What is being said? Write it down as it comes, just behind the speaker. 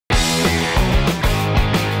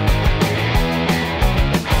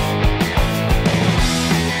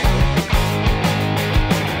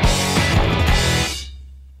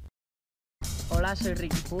soy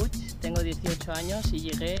Riqui Puig, tengo 18 años y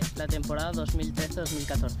llegué la temporada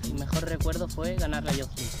 2013-2014. Mi mejor recuerdo fue ganar la Youth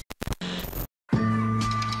League.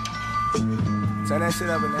 Turn that shit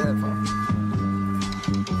up in the headphones.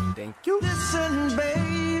 Thank you. Listen,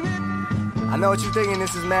 baby. I know what you're thinking,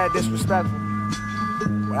 this is mad disrespectful.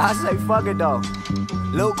 But I say fuck it though.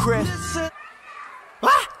 Lil' Chris.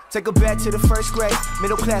 Take her back to the first grade.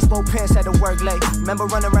 Middle class, both pants had to work late. Remember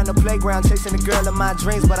running around the playground chasing the girl of my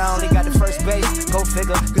dreams, but I only got the first base. Go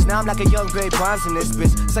figure, cause now I'm like a young Babe Bonds in this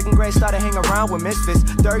bitch. Second grade started hanging around with misfits.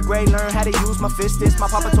 Third grade learned how to use my fistics. My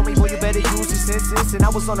papa told me, boy, you better use your senses. And I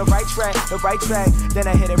was on the right track.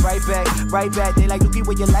 Then I hit it right back. They like, Luki,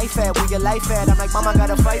 where your life at? Where your life at? I'm like, mama,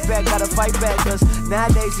 gotta fight back. Cause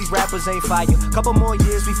nowadays these rappers ain't fire. Couple more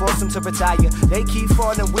years we force them to retire. They keep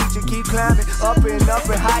falling, we just keep climbing up and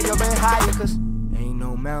higher. Cause ain't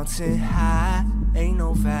no mountain high, ain't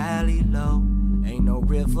no valley low, ain't no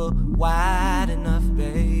river wide enough,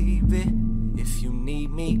 baby. If you need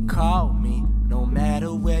me, call me, no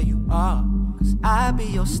matter where you are, cause I'll be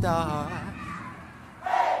your star.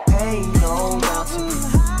 Ain't no mountain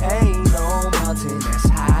that's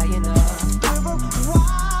high enough, river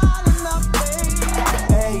wide enough, baby.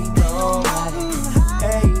 Ain't no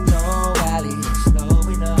valley that's low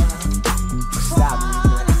enough. Stop me.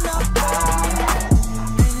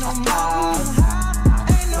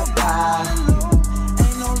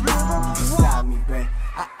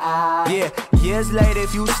 Yeah, years later,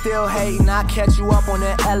 if you still hating, I'll catch you up on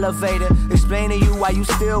the elevator. Explain to you why you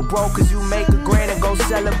still broke, cause you make a grand and go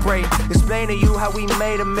celebrate. Explain to you how we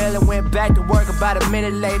made a meal and went back to work about a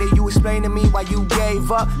minute later. You explain to me why you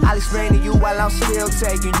gave up, I'll explain to you while I'm still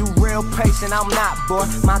taking. You real patient, I'm not, boy.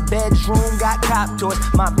 My bedroom got cop toys,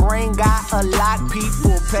 my brain got a lot.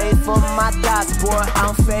 People pay for my thoughts, boy.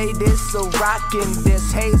 I'm faded, so rockin'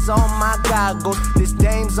 this haze on my goggles. This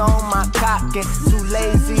dame's on my cock and too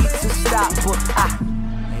lazy to stop, but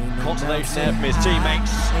consolation there from his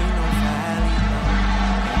teammates.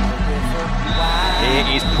 Here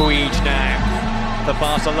is Puig now for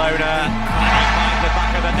Barcelona, and he finds the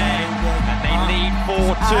back of the net, and they lead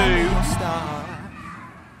 4-2.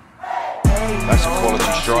 That's a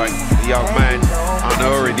quality strike. The young man,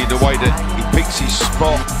 unerring in the way that he picks his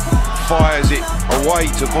spot, fires it away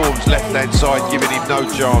to Vaughan's left-hand side, giving him no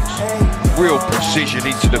chance. Real precision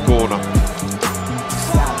into the corner.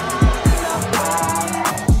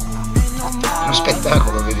 Un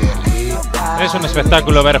espectáculo vederli. Es un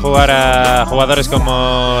espectáculo ver jugar a jugadores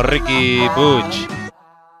como Riqui Puig.